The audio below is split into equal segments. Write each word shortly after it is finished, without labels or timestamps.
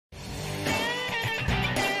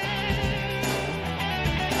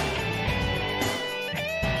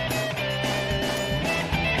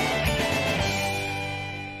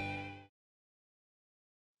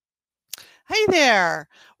Hi there.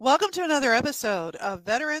 Welcome to another episode of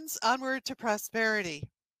Veterans Onward to Prosperity.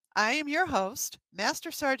 I am your host,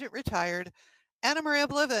 Master Sergeant Retired Anna Maria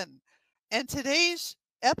Bliven, and today's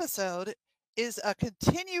episode is a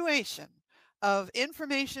continuation of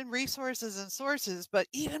information, resources, and sources, but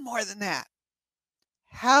even more than that,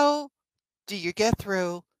 how do you get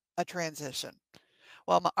through a transition?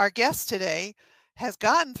 Well, our guest today has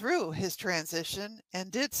gotten through his transition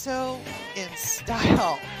and did so in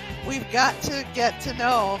style. We've got to get to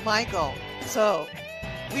know Michael. So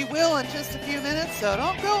we will in just a few minutes, so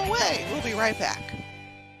don't go away. We'll be right back.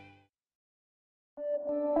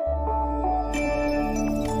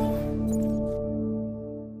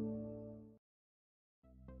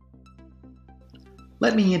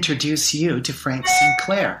 Let me introduce you to Frank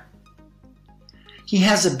Sinclair. He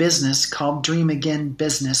has a business called Dream Again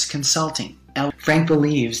Business Consulting. Frank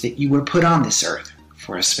believes that you were put on this earth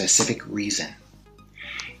for a specific reason.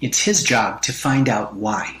 It's his job to find out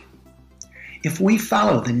why. If we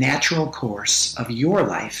follow the natural course of your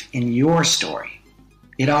life and your story,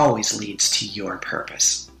 it always leads to your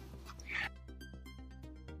purpose.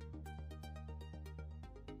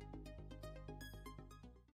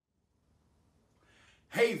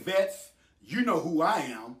 Hey vets, you know who I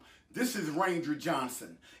am. This is Ranger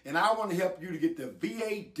Johnson, and I want to help you to get the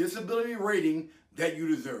VA disability rating that you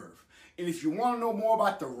deserve. And if you want to know more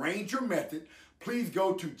about the Ranger method, please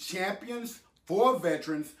go to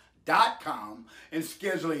championsforveterans.com and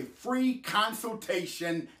schedule a free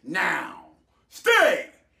consultation now.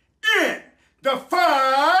 Stay in the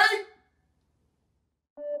fight!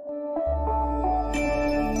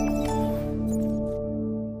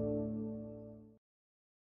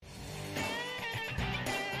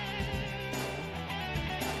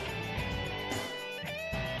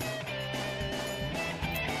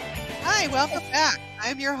 Hi, welcome back.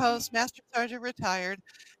 I'm your host, Master Sergeant Retired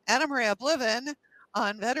Anna Maria Bliven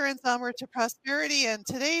on Veterans Onward to Prosperity, and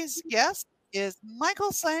today's guest is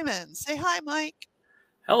Michael Simon. Say hi, Mike.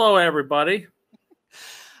 Hello, everybody.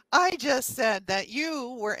 I just said that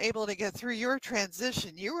you were able to get through your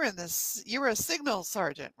transition. You were a signal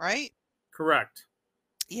sergeant, right? Correct.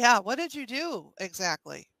 Yeah. What did you do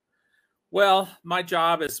exactly? Well, my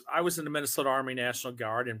job is I was in the Minnesota Army National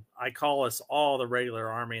Guard, and I call us all the regular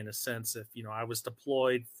Army in a sense. If I was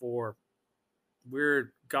deployed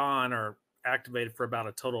we're gone or activated for about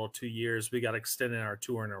a total of 2 years. We got extended our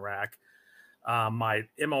tour in Iraq. My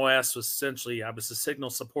MOS was essentially I was a signal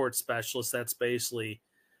support specialist. That's basically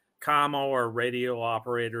commo or radio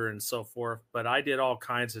operator and so forth. But I did all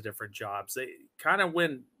kinds of different jobs. They kind of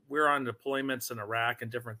when we're on deployments in Iraq and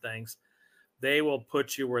different things, they will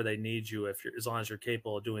put you where they need you as long as you're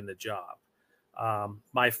capable of doing the job.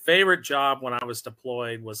 My favorite job when I was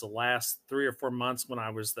deployed was the last 3 or 4 months when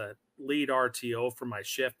I was the lead RTO for my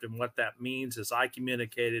shift. And what that means is I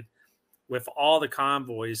communicated with all the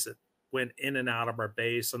convoys that went in and out of our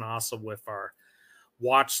base and also with our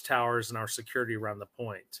watchtowers and our security around the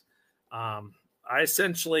point. I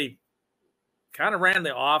essentially kind of ran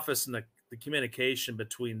the office and the communication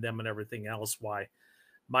between them and everything else. Why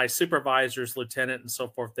my supervisors, lieutenant and so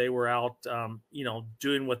forth, they were out,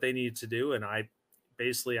 doing what they needed to do. And I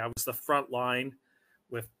was the front line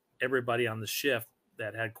with everybody on the shift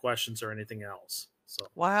that had questions or anything else. So,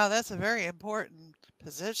 wow, that's a very important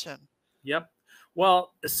position. Yep.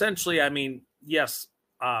 Well, essentially, I mean, yes,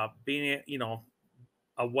 being,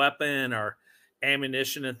 a weapon or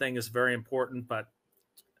ammunition and thing is very important. But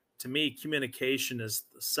to me, communication is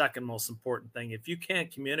the second most important thing. If you can't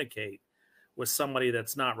communicate with somebody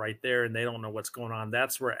that's not right there and they don't know what's going on,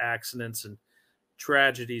 that's where accidents and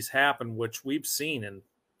tragedies happen, which we've seen in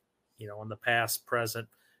the past, present,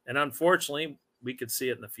 and unfortunately we could see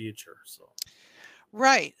it in the future. So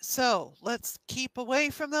right, so let's keep away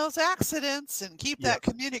from those accidents and keep that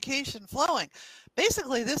communication flowing.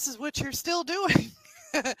 Basically, this is what you're still doing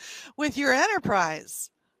with your enterprise.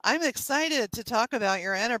 I'm excited to talk about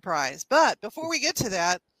your enterprise, but before we get to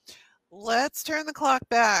that, let's turn the clock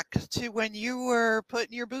back to when you were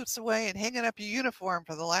putting your boots away and hanging up your uniform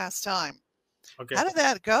for the last time. Okay. How did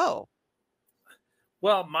that go?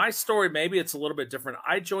 Well, my story, maybe it's a little bit different.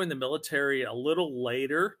 I joined the military a little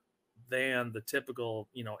later than the typical,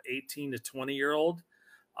 18 to 20-year-old.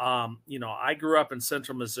 I grew up in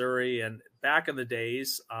central Missouri, and back in the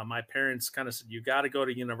days, my parents kind of said, you got to go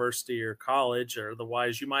to university or college, or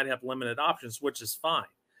otherwise you might have limited options, which is fine.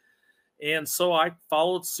 And so I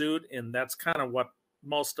followed suit, and that's kind of what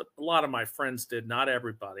a lot of my friends did, not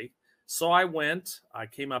everybody. So I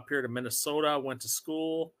came up here to Minnesota, went to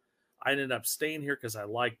school. I ended up staying here because I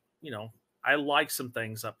like some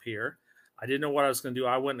things up here. I didn't know what I was going to do.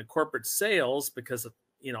 I went into corporate sales because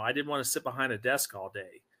I didn't want to sit behind a desk all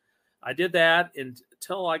day. I did that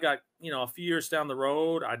until I got, a few years down the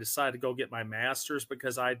road. I decided to go get my master's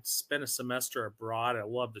because I'd spent a semester abroad. I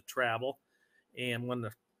love to travel and wanted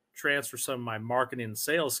to transfer some of my marketing and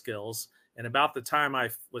sales skills. And about the time I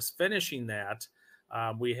was finishing that,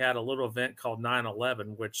 we had a little event called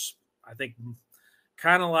 9/11, which I think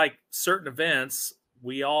kind of like certain events,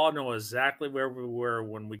 we all know exactly where we were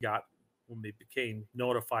when we became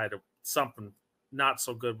notified of something not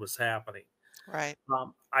so good was happening. Right.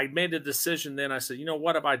 I made a decision then. I said,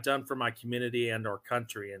 what have I done for my community and our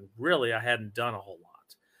country? And really, I hadn't done a whole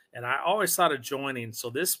lot. And I always thought of joining.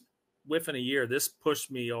 So within a year, this pushed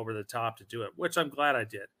me over the top to do it, which I'm glad I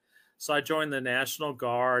did. So I joined the National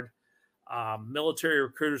Guard. Military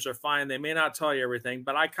recruiters are fine. They may not tell you everything,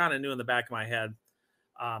 but I kind of knew in the back of my head.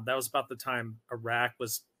 That was about the time Iraq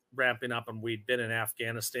was ramping up and we'd been in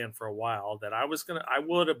Afghanistan for a while that I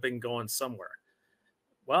would have been going somewhere.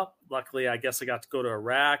 Well, luckily, I guess I got to go to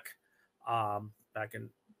Iraq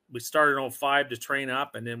we started in 2005 to train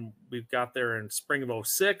up, and then we got there in spring of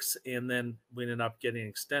 2006, and then we ended up getting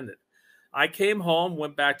extended. I came home,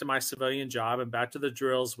 went back to my civilian job and back to the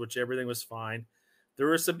drills, which everything was fine. There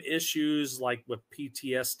were some issues like with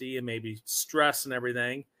PTSD and maybe stress and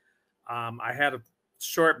everything. I had a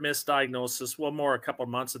short misdiagnosis, a couple of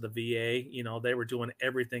months of the VA. They were doing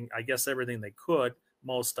everything they could,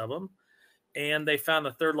 most of them. And they found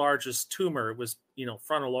the third largest tumor. It was,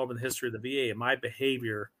 frontal lobe in the history of the VA. And my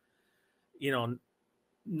behavior,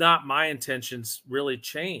 not my intentions, really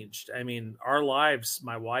changed. I mean, our lives,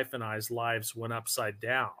 my wife and I's lives went upside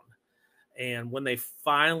down. And when they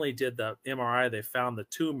finally did the MRI, they found the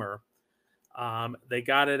tumor. They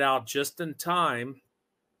got it out just in time.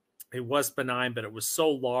 It was benign, but it was so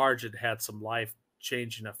large it had some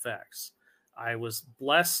life-changing effects. I was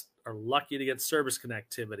blessed or lucky to get service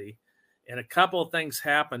connectivity. And a couple of things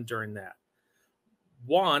happened during that.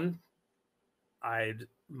 One,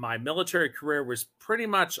 my military career was pretty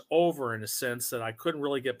much over in a sense that I couldn't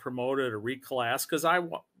really get promoted or reclass because I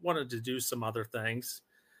wanted to do some other things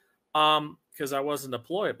because I wasn't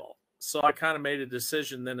deployable. So I kind of made a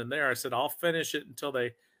decision then and there. I said, I'll finish it until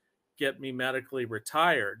they get me medically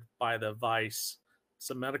retired by the vice,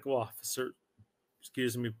 some medical officer,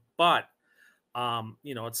 but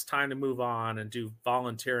it's time to move on and do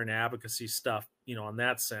volunteer and advocacy stuff, in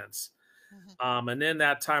that sense. Mm-hmm. And then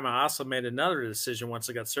that time I also made another decision once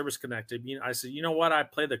I got service connected. I said, you know what? I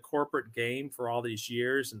played the corporate game for all these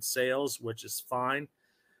years in sales, which is fine.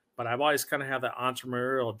 But I've always kind of had that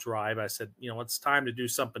entrepreneurial drive. I said, it's time to do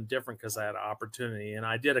something different because I had an opportunity. And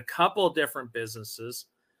I did a couple of different businesses.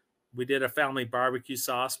 We did a family barbecue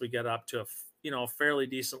sauce. We got up to a fairly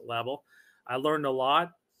decent level. I learned a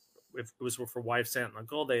lot. If it was for wife's aunt and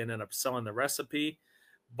uncle, they ended up selling the recipe,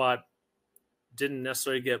 but didn't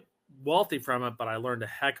necessarily get wealthy from it, but I learned a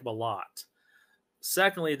heck of a lot.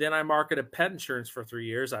 Secondly, then I marketed pet insurance for 3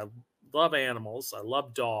 years. I love animals. I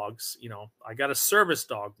love dogs. I got a service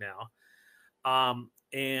dog now.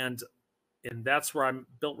 And that's where I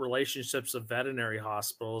built relationships with veterinary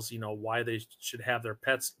hospitals, why they should have their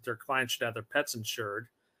clients should have their pets insured.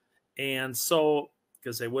 And so,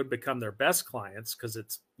 because they would become their best clients, because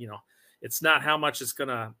it's not how much it's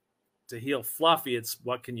gonna to heal Fluffy, it's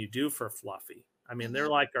what can you do for Fluffy. I mean, they're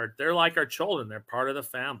like our children. They're part of the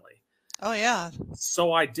family. Oh yeah.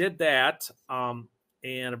 So I did that,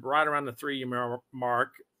 and right around the 3-year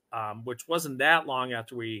mark, which wasn't that long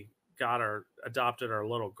after we adopted our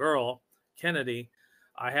little girl, Kennedy,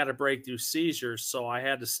 I had a breakthrough seizure, so I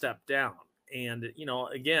had to step down. And,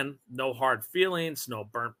 again, no hard feelings, no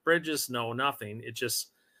burnt bridges, no nothing. It just,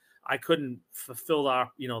 I couldn't fulfill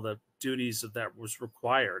the duties that was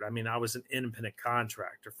required. I mean, I was an independent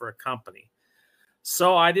contractor for a company.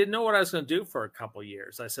 So I didn't know what I was going to do for a couple of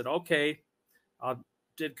years. I said, okay, I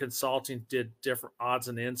did consulting, did different odds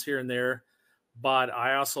and ends here and there. But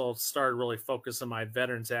I also started really focusing on my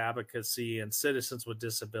veterans advocacy and citizens with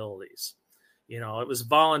disabilities. It was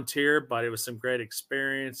volunteer, but it was some great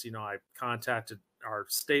experience. I contacted our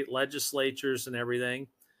state legislatures and everything.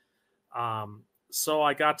 So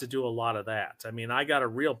I got to do a lot of that. I mean, I got a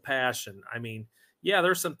real passion. I mean, yeah,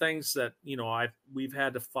 there's some things that, we've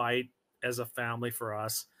had to fight as a family for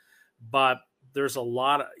us, but there's a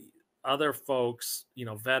lot of other folks,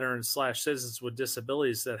 veterans/citizens with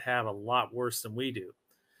disabilities that have a lot worse than we do.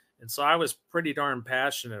 And so I was pretty darn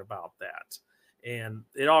passionate about that. And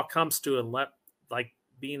it all comes to like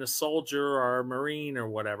being a soldier or a Marine or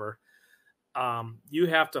whatever. You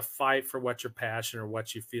have to fight for what your passion or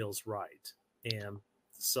what you feel is right. And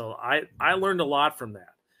so I learned a lot from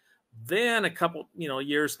that. Then a couple,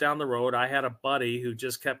 years down the road, I had a buddy who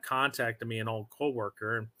just kept contacting me, an old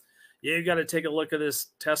coworker, and you got to take a look at this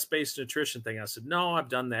test-based nutrition thing. I said, no, I've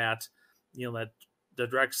done that, that the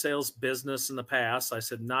direct sales business in the past. I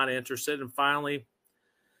said, not interested. And finally,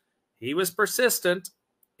 he was persistent,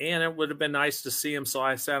 and it would have been nice to see him. So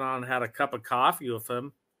I sat on and had a cup of coffee with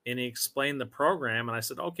him, and he explained the program. And I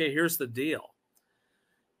said, okay, here's the deal.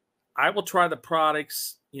 I will try the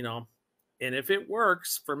products, and if it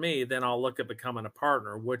works for me, then I'll look at becoming a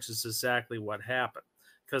partner, which is exactly what happened.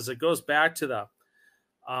 Because it goes back to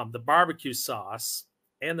the barbecue sauce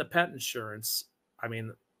and the pet insurance. I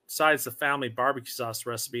mean, besides the family barbecue sauce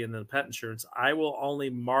recipe and then the pet insurance, I will only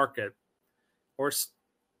market or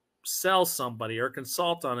sell somebody or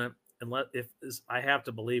consult on it if I have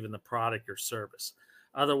to believe in the product or service.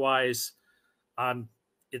 Otherwise,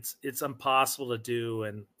 it's impossible to do.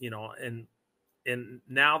 And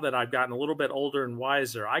now that I've gotten a little bit older and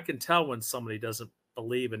wiser, I can tell when somebody doesn't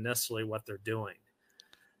believe in necessarily what they're doing.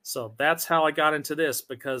 So that's how I got into this,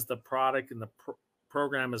 because the product and the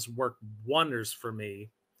program has worked wonders for me,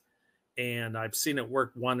 and I've seen it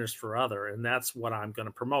work wonders for other, and that's what I'm going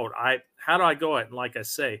to promote. How do I go it? And like I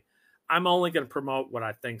say, I'm only going to promote what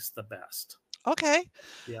I think's the best. Okay.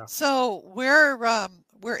 Yeah. So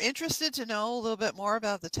we're interested to know a little bit more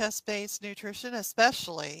about the test-based nutrition,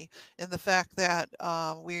 especially in the fact that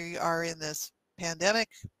we are in this pandemic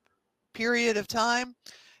period of time,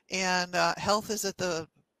 and health is at the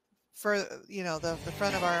front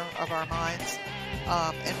of our minds,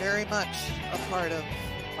 and very much a part of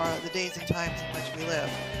the days and times in which we live.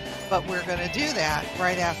 But we're going to do that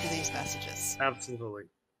right after these messages. Absolutely.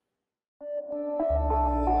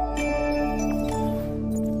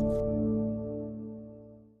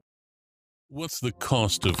 What's the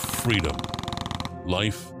cost of freedom?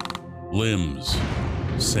 Life, limbs,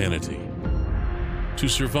 sanity. To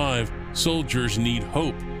survive, soldiers need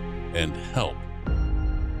hope and help.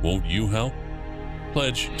 Won't you help?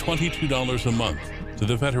 Pledge $22 a month to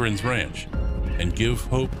the Veterans Ranch and give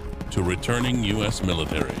hope to returning U.S.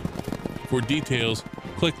 military. For details,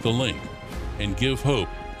 click the link and give hope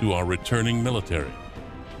to our returning military.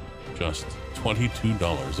 Just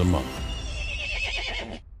 $22 a month.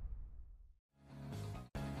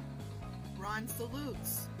 Ron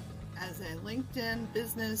salutes as a LinkedIn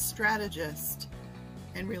business strategist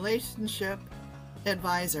and relationship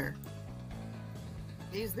advisor.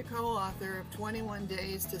 He's the co-author of 21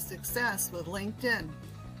 Days to Success with LinkedIn.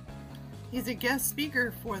 He's a guest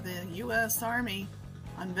speaker for the U.S. Army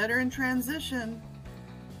on veteran transition.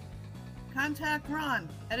 Contact Ron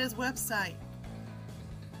at his website.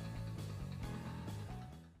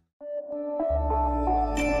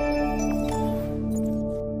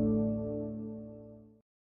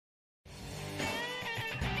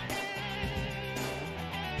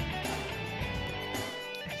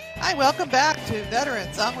 Hi, welcome back to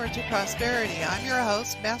Veterans Onward to Prosperity. I'm your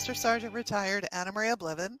host, Master Sergeant Retired Anna Maria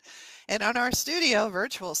Bliven. And on our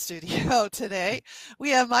virtual studio today, we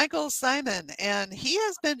have Michael Simon, and he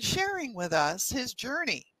has been sharing with us his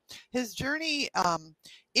journey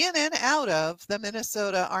in and out of the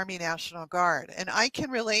Minnesota Army National Guard. And I can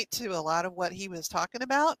relate to a lot of what he was talking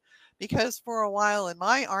about, because for a while in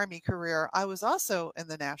my Army career, I was also in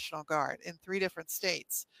the National Guard in 3 different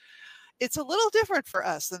states. It's a little different for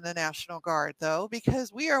us than the National Guard, though,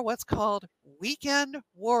 because we are what's called weekend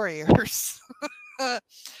warriors.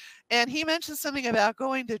 And he mentioned something about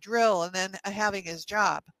going to drill and then having his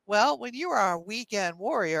job. Well, when you are a weekend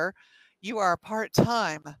warrior, you are a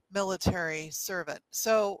part-time military servant.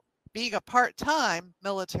 So being a part-time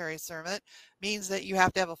military servant means that you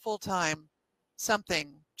have to have a full-time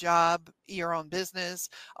job, your own business,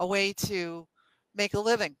 a way to make a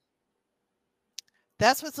living.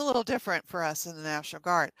 That's what's a little different for us in the National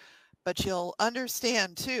Guard. But you'll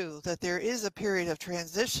understand, too, that there is a period of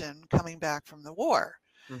transition coming back from the war.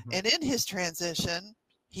 Mm-hmm. And in his transition,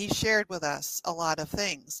 he shared with us a lot of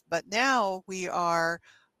things. But now we are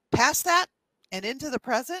past that and into the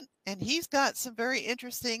present, and he's got some very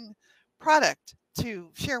interesting product to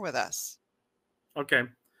share with us. Okay.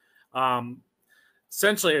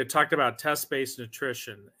 Essentially, I talked about test-based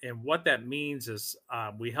nutrition, and what that means is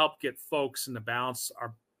we help get folks in the balance.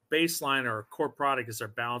 Our baseline or core product is our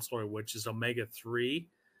balance oil, which is omega-3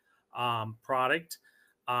 product.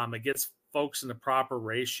 It gets folks in the proper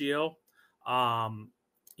ratio. That's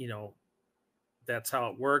how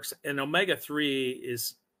it works. And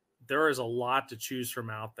omega-3 there is a lot to choose from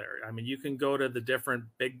out there. I mean, you can go to the different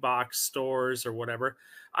big box stores or whatever.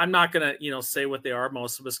 I'm not going to, say what they are.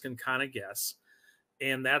 Most of us can kind of guess.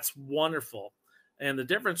 And that's wonderful. And the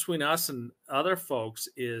difference between us and other folks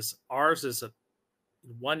is ours is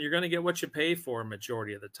one, you're going to get what you pay for a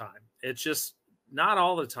majority of the time. It's just not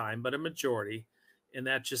all the time, but a majority. And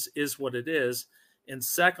that just is what it is. And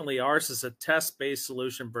secondly, ours is a test-based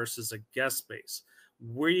solution versus a guest-based.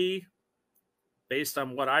 We, based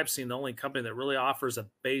on what I've seen, the only company that really offers a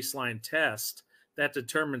baseline test that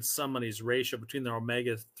determines somebody's ratio between their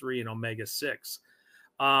omega-3 and omega-6.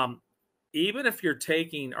 Even if you're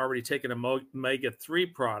already taking an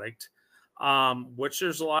omega-3 product, which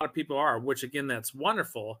there's a lot of people are, which again, that's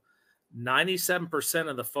wonderful. 97%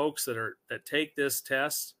 of the folks that take this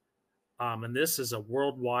test, and this is a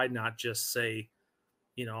worldwide, not just say,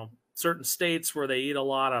 certain states where they eat a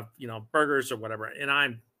lot of, burgers or whatever. And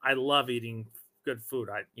I love eating good food.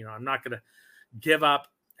 I'm not going to give up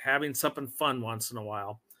having something fun once in a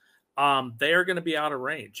while. They are going to be out of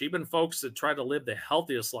range. Even folks that try to live the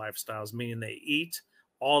healthiest lifestyles, meaning they eat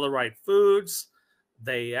all the right foods,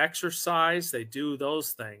 they exercise, they do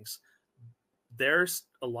those things. There's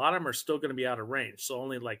a lot of them are still going to be out of range. So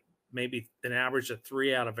only like maybe an average of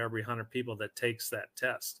 3 out of every 100 people that takes that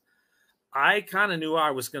test. I kind of knew I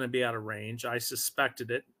was going to be out of range. I suspected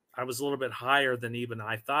it. I was a little bit higher than even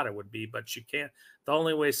I thought it would be, but you can't. The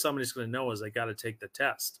only way somebody's going to know is they got to take the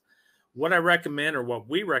test. What I recommend, or what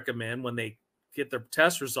we recommend when they get their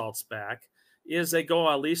test results back, is they go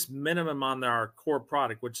at least minimum on our core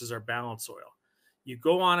product, which is our balance oil. You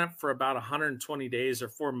go on it for about 120 days or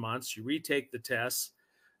 4 months. You retake the test.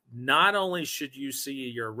 Not only should you see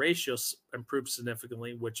your ratios improve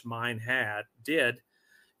significantly, which mine did,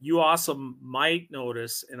 you also might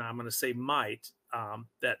notice, and I'm going to say might,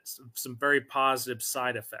 that some very positive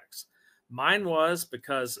side effects. Mine was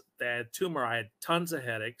because that tumor, I had tons of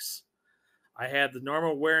headaches. I had the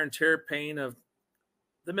normal wear and tear pain of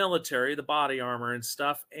the military, the body armor and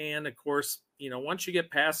stuff. And of course, once you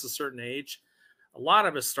get past a certain age, a lot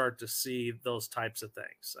of us start to see those types of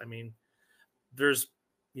things. I mean, there's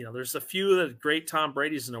a few of the great Tom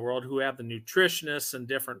Brady's in the world who have the nutritionists and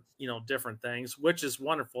different things, which is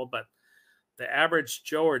wonderful. But the average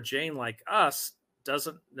Joe or Jane like us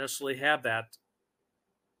doesn't necessarily have that,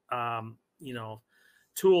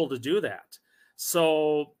 tool to do that.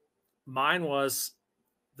 So mine was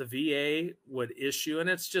the VA would issue, and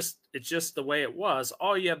it's just the way it was.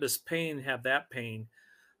 Oh, you have this pain, have that pain.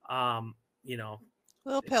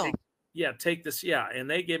 Little pill. Take this. Yeah. And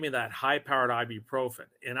they gave me that high powered ibuprofen,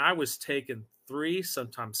 and I was taking 3,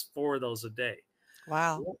 sometimes 4 of those a day.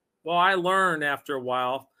 Wow. Well, I learned after a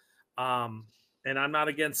while, and I'm not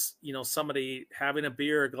against, somebody having a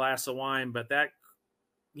beer, a glass of wine, but that,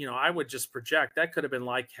 I would just project that could have been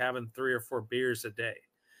like having 3 or 4 beers a day.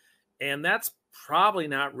 And that's probably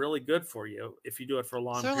not really good for you if you do it for a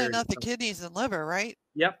long Certainly period. not the kidneys and liver, right?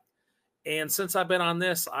 Yep. And since I've been on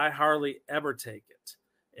this, I hardly ever take it.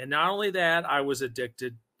 And not only that, I was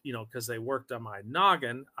addicted, because they worked on my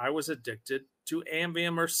noggin, I was addicted to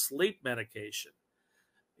Ambien or sleep medication.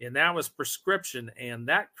 And that was prescription. And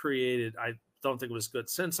that created, I don't think it was good.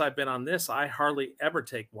 Since I've been on this, I hardly ever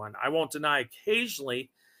take one. I won't deny occasionally,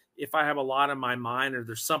 if I have a lot on my mind or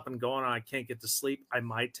there's something going on, I can't get to sleep, I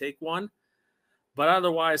might take one. But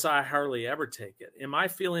otherwise, I hardly ever take it. And my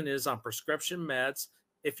feeling is on prescription meds,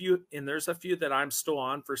 and there's a few that I'm still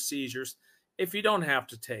on for seizures, if you don't have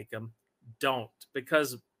to take them, don't.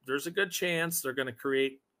 Because there's a good chance they're going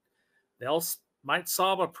to might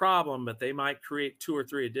solve a problem, but they might create 2 or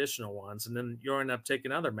 3 additional ones. And then you'll end up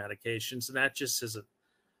taking other medications. And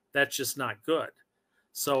that's just not good.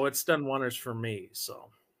 So it's done wonders for me.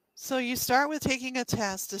 So you start with taking a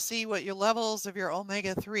test to see what your levels of your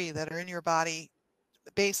omega-3 that are in your body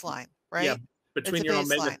baseline, right? Yeah, between your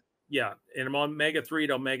baseline. And omega-3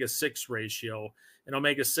 to omega-6 ratio. And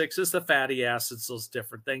omega-6 is the fatty acids, those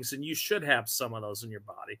different things. And you should have some of those in your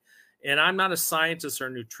body. And I'm not a scientist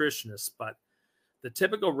or nutritionist, but the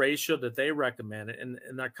typical ratio that they recommend,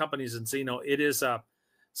 and our company's in Zeno, it is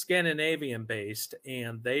Scandinavian based,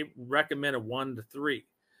 and they recommend a 1 to 3.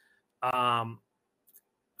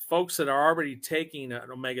 Folks that are already taking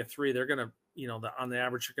an omega-3, they're going to, on the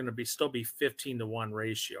average, you're going to still be 15 to 1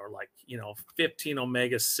 ratio, or 15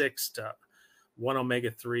 omega-6 to 1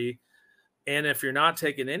 omega-3. And if you're not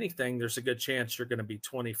taking anything, there's a good chance you're going to be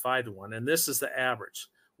 25 to 1. And this is the average.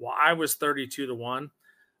 Well, I was 32 to 1.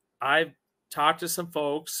 I've talked to some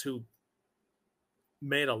folks who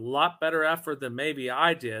made a lot better effort than maybe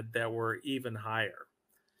I did that were even higher.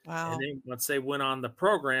 Wow. And then once they went on the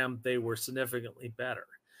program, they were significantly better.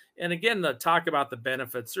 And again, to talk about the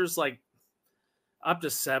benefits, there's up to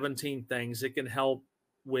 17 things it can help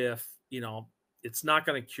with. It's not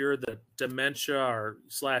going to cure the dementia or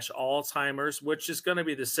 / Alzheimer's, which is going to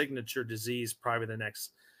be the signature disease probably the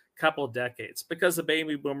next couple of decades, because the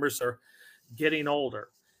baby boomers are getting older.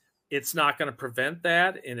 It's not going to prevent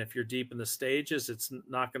that. And if you're deep in the stages, it's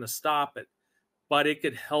not going to stop it. But it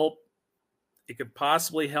could help. It could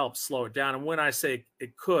possibly help slow it down. And when I say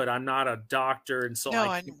it could, I'm not a doctor. And so no,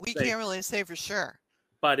 and we can't really say for sure.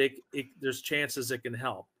 But there's chances it can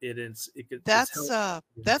help. That's a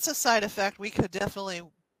side effect we could definitely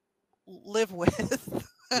live with.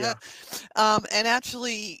 Yeah. And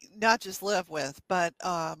actually not just live with, but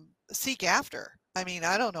seek after. I mean,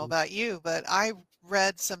 I don't know about you, but I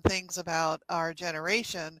read some things about our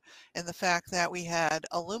generation and the fact that we had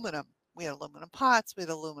aluminum. We had aluminum pots, we had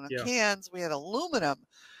aluminum cans, we had aluminum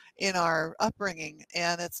in our upbringing,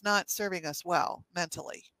 and it's not serving us well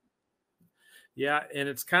mentally. Yeah, and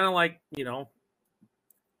it's kind of like, I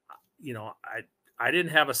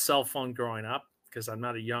didn't have a cell phone growing up because I'm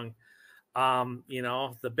not a young,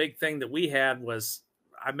 the big thing that we had was,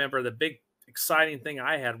 I remember the big exciting thing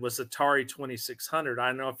I had was Atari 2600. I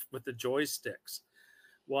don't know if with the joysticks.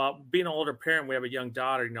 Well, being an older parent, we have a young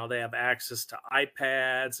daughter, they have access to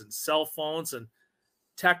iPads and cell phones, and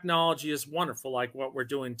technology is wonderful, like what we're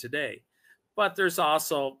doing today. But there's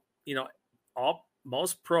also,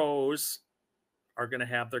 most pros are going to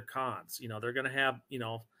have their cons. They're going to have,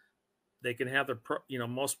 they can have their,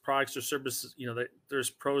 most products or services,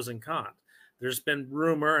 there's pros and cons. There's been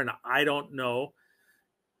rumor, and I don't know,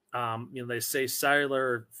 they say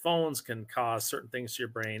cellular phones can cause certain things to your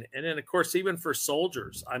brain. And then, of course, even for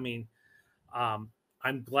soldiers, I mean, I'm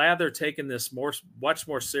glad they're taking this much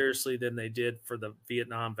more seriously than they did for the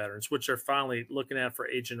Vietnam veterans, which are finally looking at for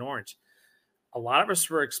Agent Orange. A lot of us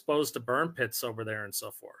were exposed to burn pits over there and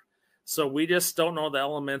so forth. So we just don't know the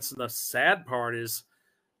elements. And the sad part is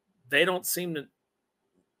you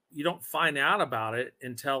don't find out about it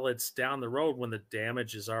until it's down the road when the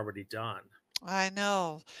damage is already done. I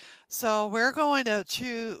know. So we're going to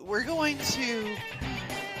we're going to chew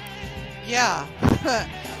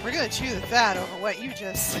the fat over what you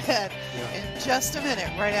just said in just a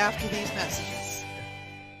minute, right after these messages.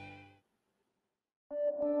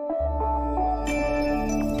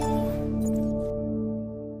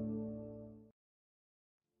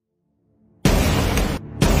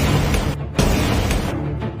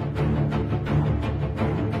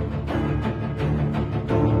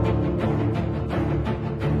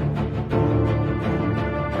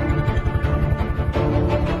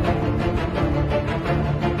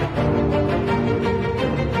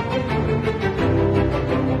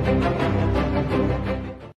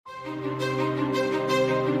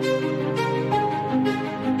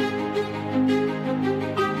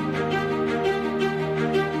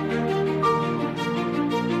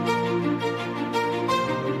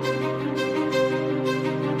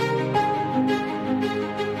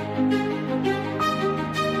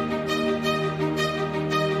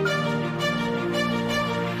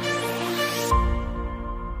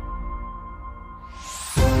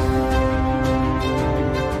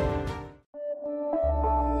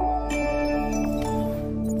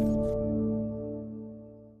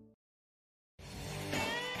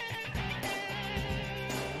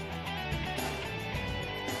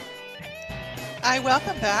 Hi,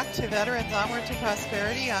 welcome back to Veterans Onward to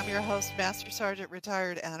Prosperity. I'm your host, Master Sergeant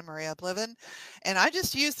Retired Anna Maria Bliven. And I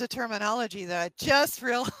just used the terminology that I just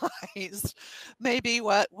realized maybe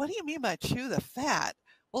what do you mean by chew the fat?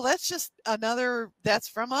 Well, that's just that's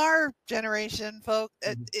from our generation, folks.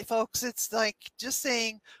 It's like just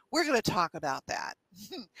saying, we're going to talk about that.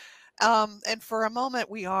 And for a moment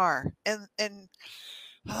we are. And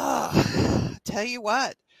tell you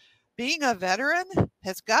what, being a veteran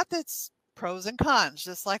has got its pros and cons,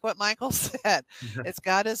 just like what Michael said. It's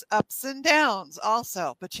got its ups and downs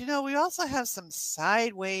also. But we also have some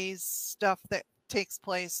sideways stuff that takes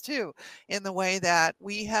place too, in the way that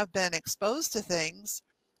we have been exposed to things.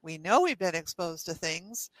 We know we've been exposed to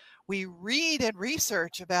things. We read and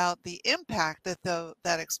research about the impact that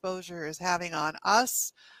that exposure is having on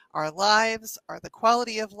us, our lives, the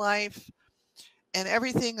quality of life, and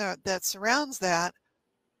everything that surrounds that.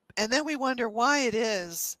 And then we wonder why it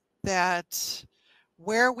is that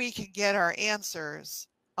where we can get our answers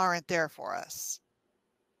aren't there for us.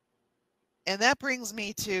 And that brings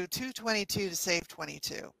me to 222 to Save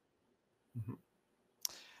 22. Mm-hmm.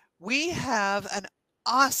 We have an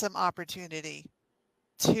awesome opportunity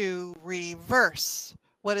to reverse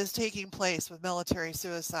what is taking place with military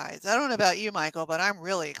suicides. I don't know about you, Michael, but I'm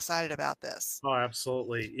really excited about this. Oh,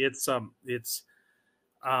 absolutely. It's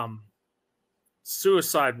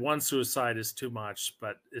suicide. One suicide is too much,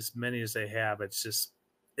 but as many as they have, it's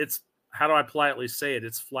how do I politely say it?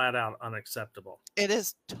 It's flat out unacceptable. It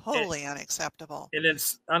is totally unacceptable. And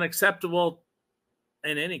it's unacceptable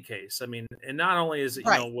in any case. I mean, and not only is it,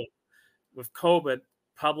 with COVID,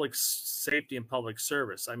 public safety and public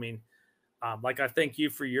service. I mean, like I thank you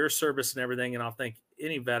for your service and everything, and I'll thank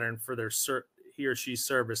any veteran for their he or she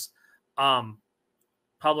service.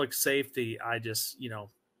 Public safety, I just,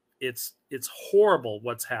 it's horrible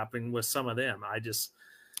what's happening with some of them. I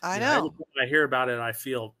know. Every time I hear about it, I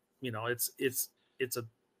feel, it's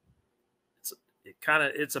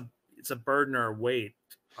a burden or a weight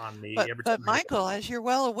on me. But Michael, as you're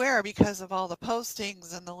well aware, because of all the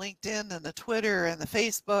postings and the LinkedIn and the Twitter and the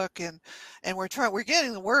Facebook, and we're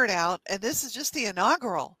getting the word out, and this is just the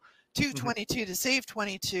inaugural 222 to Save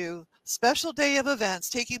 22 special day of events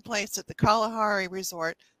taking place at the Kalahari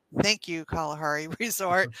Resort. Thank you, Kalahari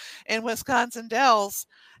Resort in Wisconsin Dells.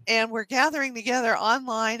 And we're gathering together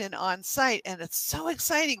online and on site. And it's so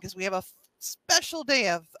exciting because we have a special day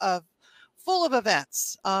of full of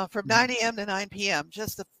events from 9 a.m. to 9 p.m.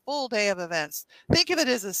 Just a full day of events. Think of it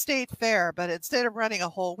as a state fair, but instead of running a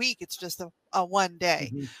whole week, it's just a one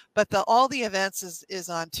day. But all the events is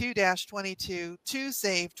on 2-22 to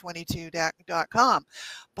save22.com.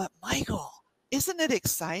 But Michael, isn't it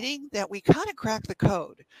exciting that we kind of cracked the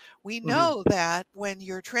code? We know that when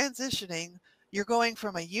you're transitioning, you're going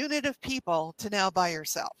from a unit of people to now by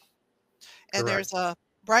yourself. And Correct.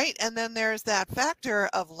 and then there's that factor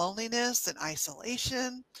of loneliness and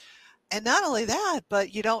isolation. And not only that,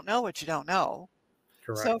 but you don't know what you don't know.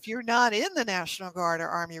 Correct. So if you're not in the National Guard or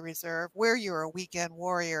Army Reserve, where you're a weekend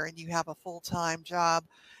warrior and you have a full-time job,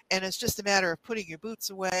 and it's just a matter of putting your boots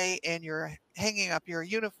away and you're hanging up your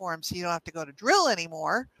uniform so you don't have to go to drill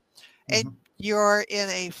anymore, and you're in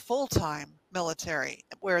a full-time military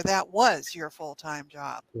where that was your full-time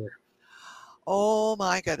job. Yeah. Oh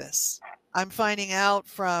my goodness. I'm finding out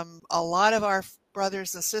from a lot of our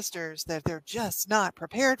brothers and sisters that they're just not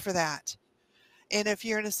prepared for that. And if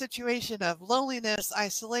you're in a situation of loneliness,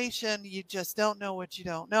 isolation, you just don't know what you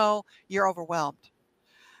don't know, you're overwhelmed.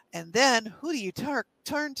 And then who do you turn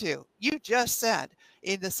to? You just said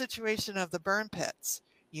in the situation of the burn pits,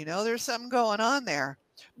 there's something going on there,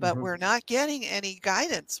 but we're not getting any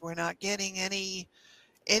guidance. We're not getting any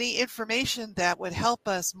information that would help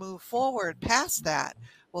us move forward past that.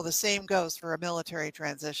 Well, the same goes for a military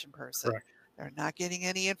transition person. Correct. They're not getting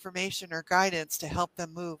any information or guidance to help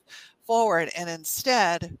them move forward, and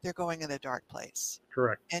instead they're going in a dark place.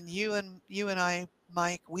 Correct. And you and I,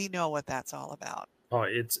 Mike, we know what that's all about. Oh,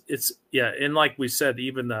 it's yeah, and like we said,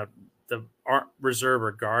 even the reserve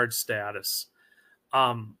or guard status,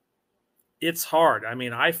 it's hard. I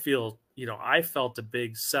mean, I feel, I felt a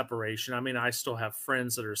big separation. I mean, I still have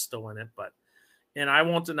friends that are still in it, and I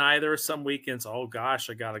won't deny there are some weekends, oh gosh,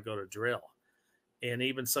 I got to go to drill, and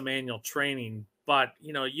even some annual training. But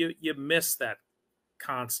you miss that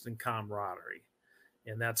constant camaraderie,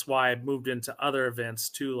 and that's why I moved into other events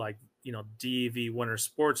too, like DEV Winter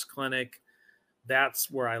Sports Clinic. That's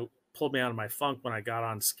where I pulled me out of my funk when I got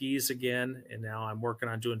on skis again, and now I'm working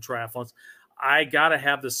on doing triathlons. I got to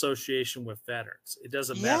have the association with veterans. It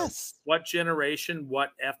doesn't matter what generation,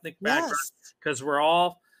 what ethnic background, because we're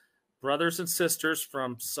all brothers and sisters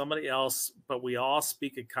from somebody else, but we all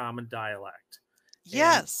speak a common dialect.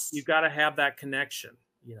 Yes. And you've got to have that connection,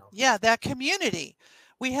 Yeah, that community.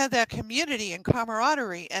 We had that community and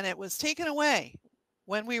camaraderie, and it was taken away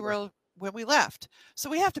when we left. So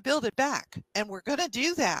we have to build it back, and we're going to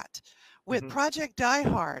do that. With Project Die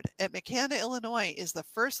Hard at McKenna, Illinois is the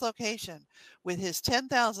first location with his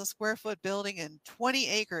 10,000 square foot building and 20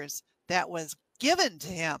 acres that was given to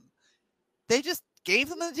him. They just gave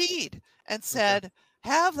him the deed and said,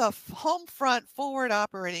 have the home front forward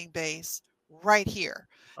operating base right here.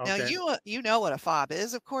 Now you know what a FOB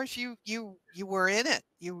is. Of course you were in it.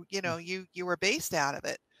 You were based out of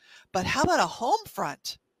it. But how about a home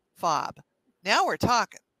front FOB? Now we're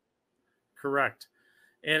talking. Correct.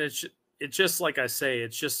 And it's just like I say,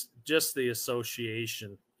 it's just the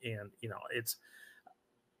association, and it's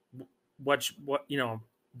what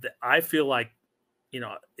I feel like,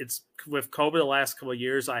 it's with COVID the last couple of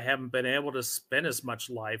years, I haven't been able to spend as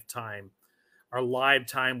much live time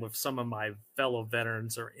with some of my fellow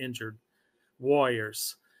veterans or injured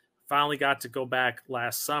warriors. Finally got to go back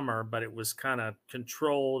last summer, but it was kind of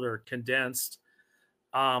controlled or condensed.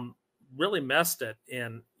 Really messed it.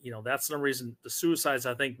 And, that's the reason the suicides,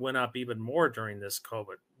 I think, went up even more during this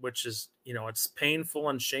COVID, which is, it's painful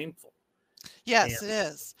and shameful. Yes, it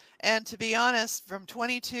is. And to be honest, from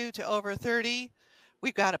 22 to over 30,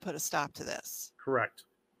 we've got to put a stop to this. Correct.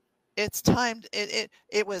 It's time.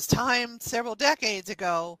 It was time several decades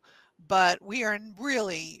ago, but we are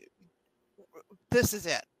really, this is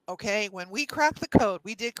it. Okay. When we cracked the code,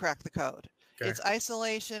 we did crack the code. Okay. It's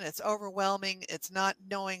isolation. It's overwhelming. It's not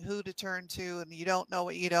knowing who to turn to, and you don't know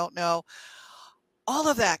what you don't know. All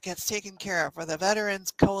of that gets taken care of with the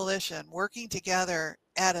Veterans Coalition working together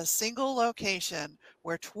at a single location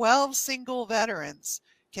where 12 single veterans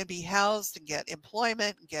can be housed and get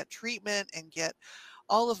employment and get treatment and get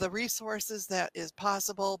all of the resources that is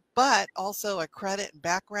possible, but also a credit and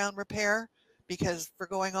background repair, because for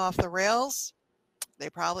going off the rails, they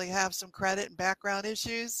probably have some credit and background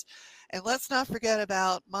issues. And let's not forget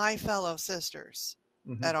about my fellow sisters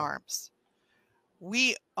at arms.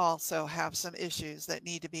 We also have some issues that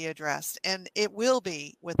need to be addressed, and it will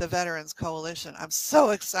be with the Veterans Coalition. I'm so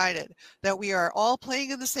excited that we are all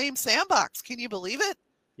playing in the same sandbox. Can you believe it?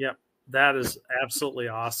 Yep, that is absolutely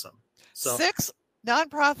awesome. So 6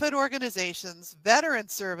 nonprofit organizations, veteran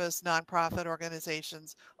service nonprofit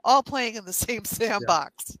organizations, all playing in the same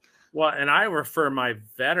sandbox. Well, and I refer my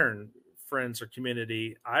veteran friends or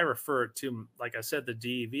community, I refer it to, like I said, the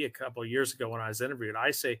DEV a couple of years ago when I was interviewed.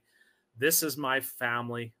 I say, this is my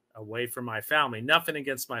family away from my family. Nothing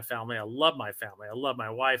against my family. I love my family. I love my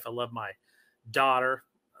wife. I love my daughter.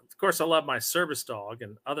 Of course, I love my service dog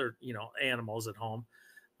and other, animals at home,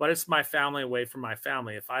 but it's my family away from my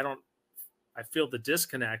family. If I feel the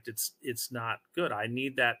disconnect, it's not good. I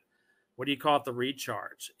need that, what do you call it, the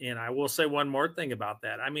recharge. And I will say one more thing about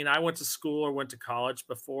that. I mean, I went to school or went to college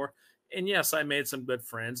before, and yes, I made some good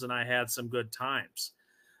friends and I had some good times,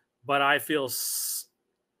 but I feel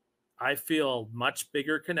much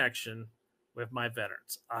bigger connection with my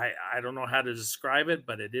veterans. I don't know how to describe it,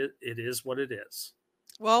 but it is what it is.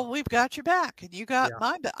 Well, we've got your back, and you got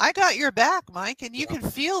my back. I got your back, Mike, and you can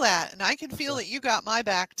feel that, and I can feel that you got my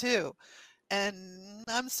back too. And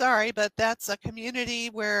I'm sorry, but that's a community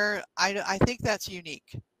where I think that's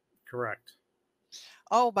unique. Correct.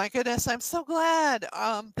 Oh my goodness, I'm so glad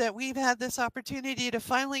that we've had this opportunity to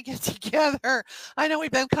finally get together. I know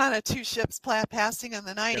we've been kind of two ships passing in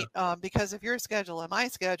the night because of your schedule and my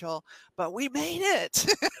schedule, but we made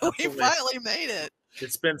it. We finally made it.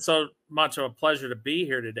 It's been so much of a pleasure to be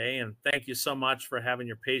here today, and thank you so much for having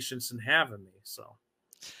your patience and having me. So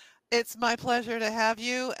it's my pleasure to have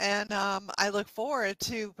you, and I look forward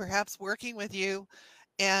to perhaps working with you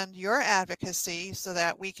and your advocacy so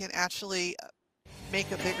that we can actually make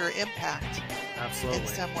a bigger impact in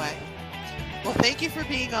some way. Well, thank you for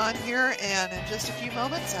being on here, and in just a few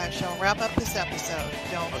moments I shall wrap up this episode.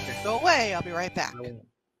 Don't go away. I'll be right back.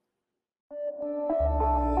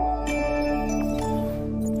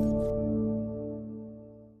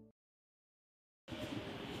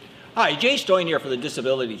 Hi, Jay Stoyan here for the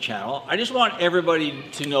Disability Channel. I just want everybody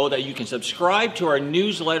to know that you can subscribe to our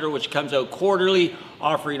newsletter, which comes out quarterly,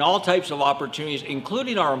 offering all types of opportunities,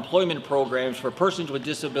 including our employment programs for persons with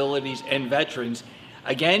disabilities and veterans.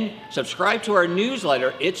 Again, subscribe to our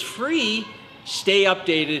newsletter. It's free. Stay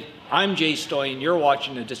updated. I'm Jay Stoyan. You're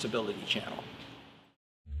watching the Disability Channel.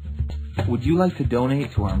 Would you like to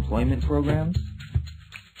donate to our employment programs?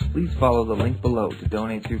 Please follow the link below to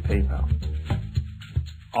donate through PayPal.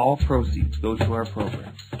 All proceeds go to our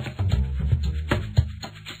programs.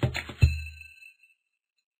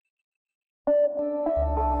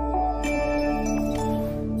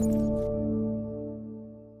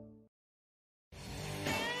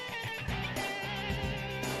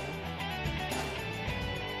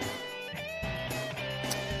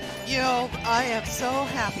 You know, I am so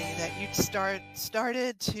happy that you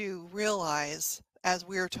started to realize as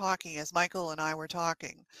we were talking, as Michael and I were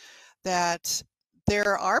talking, that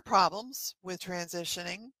there are problems with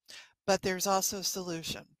transitioning, but there's also a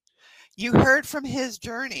solution. You heard from his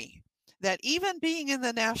journey that even being in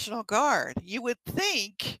the National Guard, you would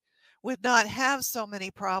think would not have so many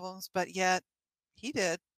problems, but yet he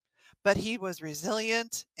did. But he was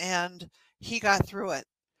resilient and he got through it.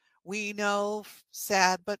 We know,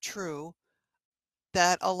 sad but true,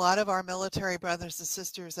 that a lot of our military brothers and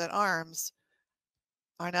sisters at arms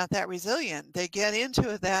are not that resilient. They get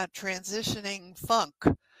into that transitioning funk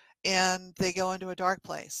and they go into a dark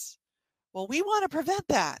place. Well, we want to prevent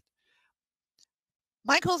that.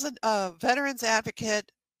 Michael's a veterans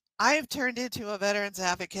advocate. I've turned into a veterans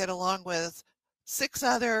advocate along with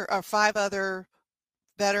 5 other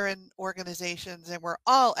veteran organizations, and we're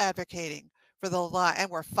all advocating for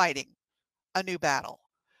and we're fighting a new battle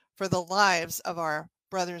for the lives of our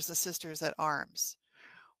brothers and sisters at arms.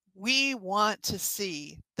 We want to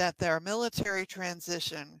see that their military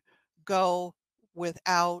transition go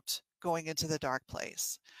without going into the dark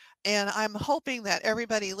place. And I'm hoping that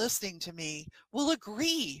everybody listening to me will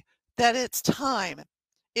agree that it's time.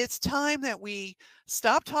 It's time that we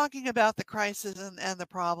stop talking about the crisis and the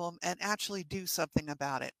problem and actually do something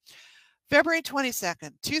about it. February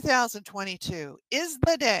 22nd, 2022 is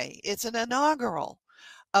the day. It's an inaugural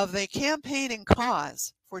of the campaign and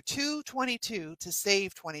cause for 222 to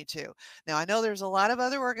save 22. Now, I know there's a lot of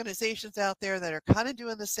other organizations out there that are kind of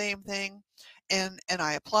doing the same thing, and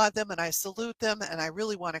I applaud them and I salute them, and I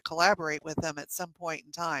really want to collaborate with them at some point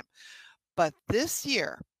in time. But this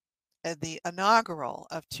year, the inaugural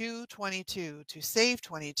of 222 to save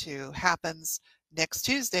 22 happens next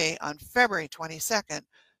Tuesday on February 22nd,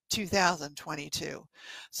 2022.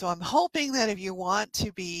 So I'm hoping that if you want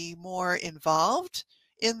to be more involved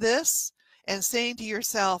in this and saying to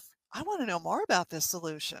yourself, I want to know more about this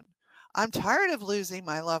solution. I'm tired of losing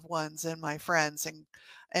my loved ones and my friends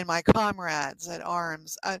and my comrades at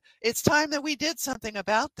arms. It's time that we did something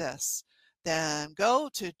about this. Then go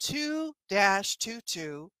to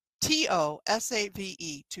 2-22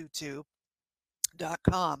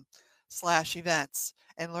 TOSAVE22.com/events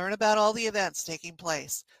and learn about all the events taking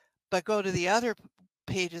place. But go to the other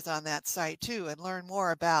pages on that site too and learn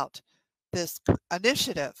more about this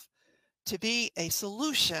initiative to be a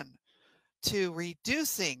solution to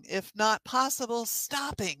reducing, if not possible,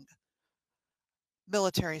 stopping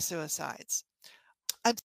military suicides.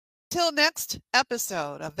 Until next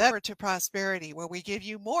episode of ONWARD to Prosperity, where we give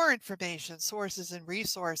you more information, sources, and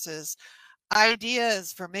resources,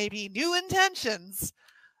 ideas for maybe new intentions.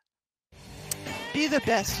 Be the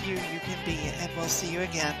best you can be, and we'll see you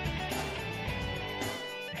again.